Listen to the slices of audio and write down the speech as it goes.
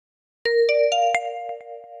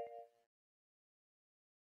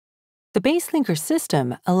The Baselinker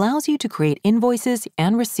system allows you to create invoices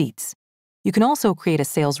and receipts. You can also create a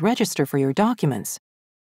sales register for your documents.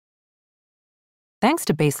 Thanks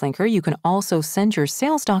to Baselinker, you can also send your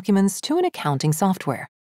sales documents to an accounting software.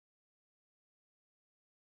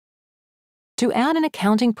 To add an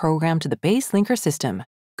accounting program to the Baselinker system,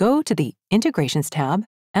 go to the Integrations tab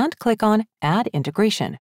and click on Add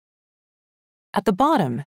Integration. At the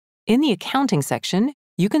bottom, in the Accounting section,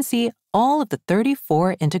 you can see all of the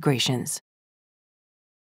 34 integrations.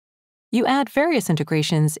 You add various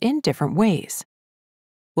integrations in different ways.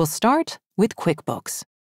 We'll start with QuickBooks.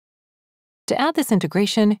 To add this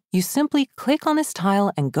integration, you simply click on this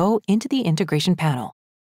tile and go into the Integration panel.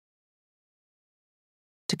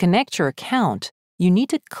 To connect your account, you need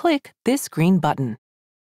to click this green button.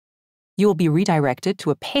 You will be redirected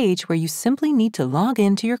to a page where you simply need to log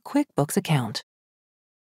into your QuickBooks account.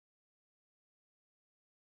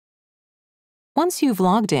 Once you've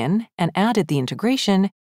logged in and added the integration,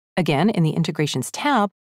 again in the Integrations tab,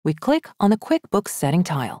 we click on the QuickBooks setting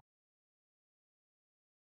tile.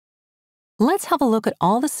 Let's have a look at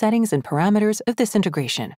all the settings and parameters of this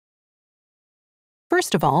integration.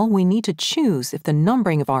 First of all, we need to choose if the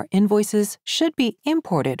numbering of our invoices should be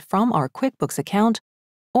imported from our QuickBooks account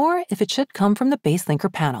or if it should come from the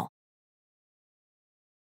Baselinker panel.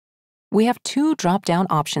 We have two drop-down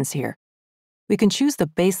options here. We can choose the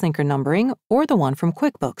Baselinker numbering or the one from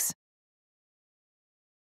QuickBooks.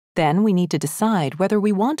 Then we need to decide whether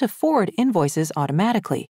we want to forward invoices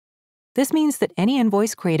automatically. This means that any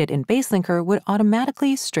invoice created in Baselinker would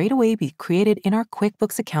automatically straightaway be created in our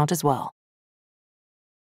QuickBooks account as well.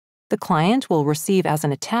 The client will receive as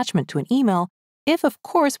an attachment to an email if, of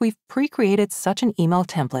course, we've pre-created such an email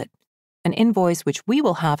template, an invoice which we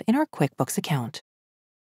will have in our QuickBooks account.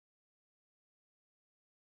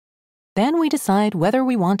 Then we decide whether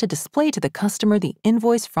we want to display to the customer the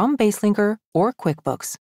invoice from Baselinker or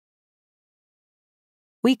QuickBooks.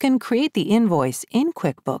 We can create the invoice in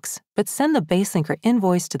QuickBooks, but send the Baselinker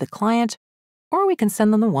invoice to the client, or we can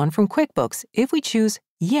send them the one from QuickBooks if we choose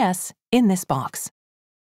Yes in this box.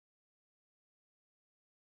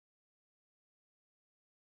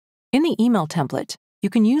 In the email template, you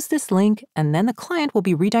can use this link and then the client will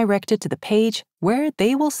be redirected to the page where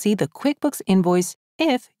they will see the QuickBooks invoice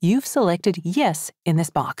if you've selected Yes in this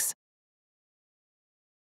box.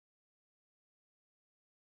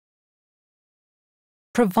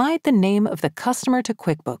 Provide the name of the customer to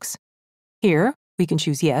QuickBooks. Here, we can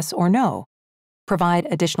choose Yes or No. Provide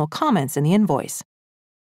additional comments in the invoice.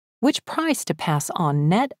 Which price to pass on,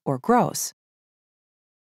 net or gross.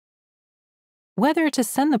 Whether to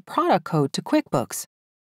send the product code to QuickBooks.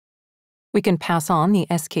 We can pass on the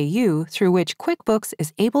SKU through which QuickBooks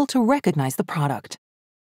is able to recognize the product.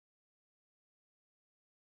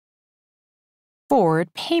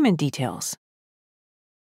 Forward payment details.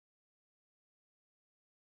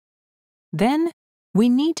 Then, we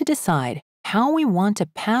need to decide how we want to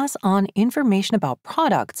pass on information about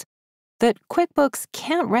products that QuickBooks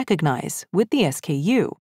can't recognize with the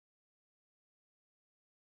SKU.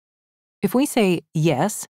 If we say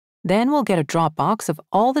Yes, then we'll get a drop box of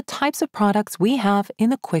all the types of products we have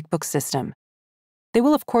in the QuickBooks system. They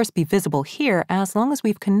will of course be visible here as long as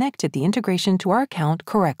we've connected the integration to our account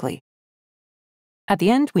correctly. At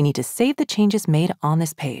the end, we need to save the changes made on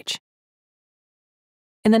this page.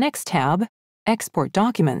 In the next tab, Export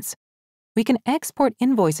Documents, we can export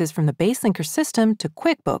invoices from the Baselinker system to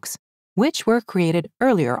QuickBooks, which were created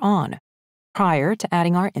earlier on, prior to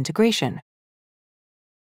adding our integration.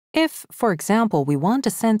 If, for example, we want to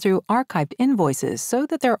send through archived invoices so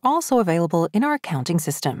that they're also available in our accounting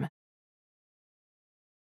system.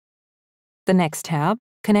 The next tab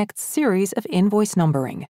connects series of invoice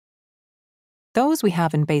numbering. Those we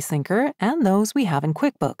have in Baselinker and those we have in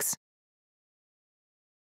QuickBooks.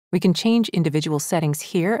 We can change individual settings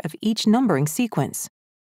here of each numbering sequence.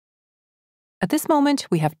 At this moment,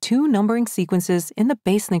 we have two numbering sequences in the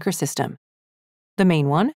Baselinker system, the main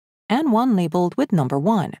one and one labeled with number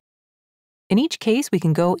 1. In each case, we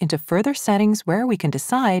can go into further settings where we can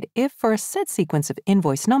decide if for a set sequence of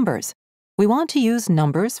invoice numbers, we want to use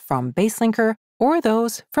numbers from Baselinker or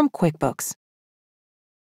those from QuickBooks.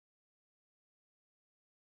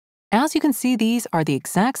 As you can see, these are the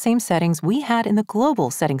exact same settings we had in the Global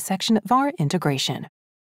Settings section of our integration.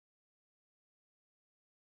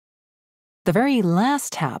 The very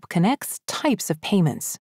last tab connects types of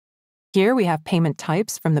payments. Here we have payment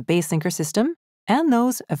types from the Baselinker system and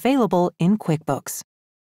those available in QuickBooks.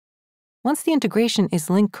 Once the integration is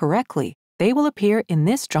linked correctly, they will appear in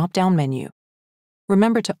this drop-down menu.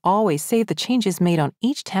 Remember to always save the changes made on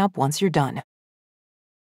each tab once you're done.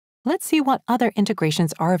 let's see what other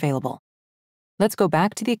integrations are available. Let's go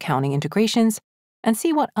back to the accounting integrations and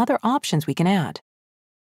see what other options we can add.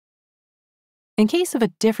 In case of a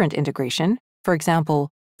different integration, for example,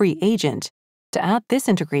 free agent, to add this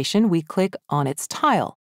integration, we click on its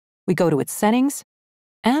tile. We go to its settings,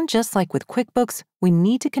 and just like with QuickBooks, we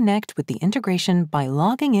need to connect with the integration by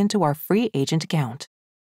logging into our free agent account.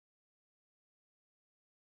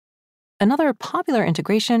 Another popular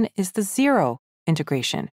integration is the Xero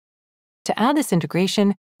integration. To add this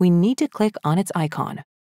integration, we need to click on its icon,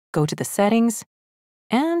 go to the settings,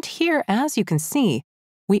 and here, as you can see,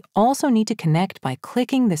 we also need to connect by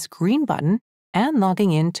clicking this green button and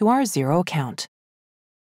logging into our Xero account.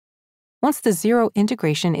 Once the Xero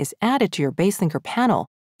integration is added to your Baselinker panel,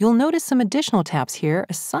 you'll notice some additional tabs here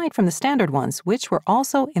aside from the standard ones, which were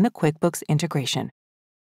also in the QuickBooks integration.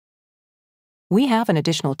 We have an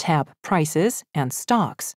additional tab, Prices and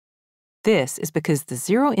Stocks. This is because the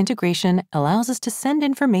Xero integration allows us to send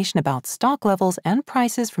information about stock levels and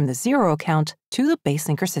prices from the Xero account to the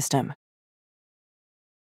Baselinker system.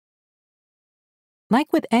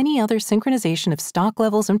 Like with any other synchronization of stock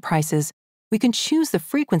levels and prices, we can choose the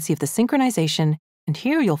frequency of the synchronization, and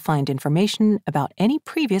here you'll find information about any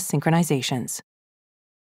previous synchronizations.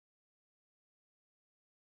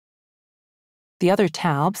 The other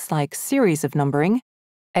tabs, like Series of Numbering,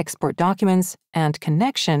 Export Documents, and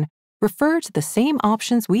Connection, refer to the same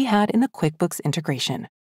options we had in the QuickBooks integration.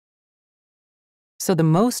 So the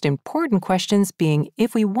most important questions being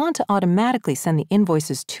if we want to automatically send the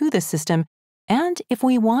invoices to the system, and if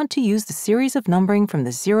we want to use the series of numbering from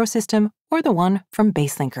the Xero system or the one from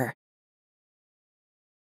Baselinker.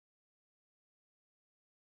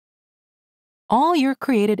 All your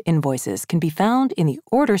created invoices can be found in the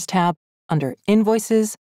Orders tab under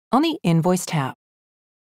Invoices on the Invoice tab.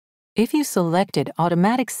 If you selected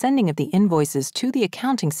Automatic Sending of the Invoices to the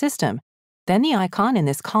accounting system, then the icon in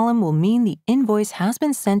this column will mean the invoice has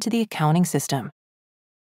been sent to the accounting system.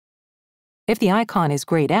 If the icon is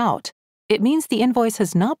grayed out, it means the invoice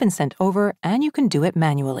has not been sent over and you can do it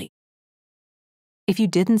manually. If you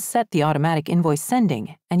didn't set the automatic invoice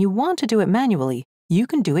sending and you want to do it manually, you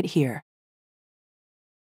can do it here.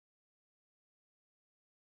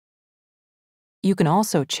 You can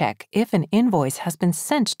also check if an invoice has been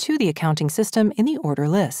sent to the accounting system in the order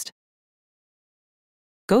list.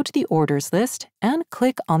 Go to the Orders list and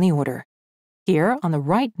click on the order. Here, on the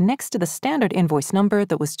right next to the standard invoice number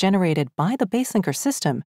that was generated by the Baselinker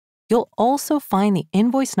system, you'll also find the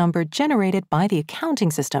invoice number generated by the accounting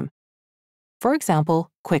system. For example,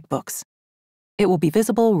 QuickBooks. It will be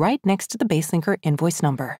visible right next to the Baselinker invoice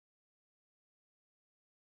number.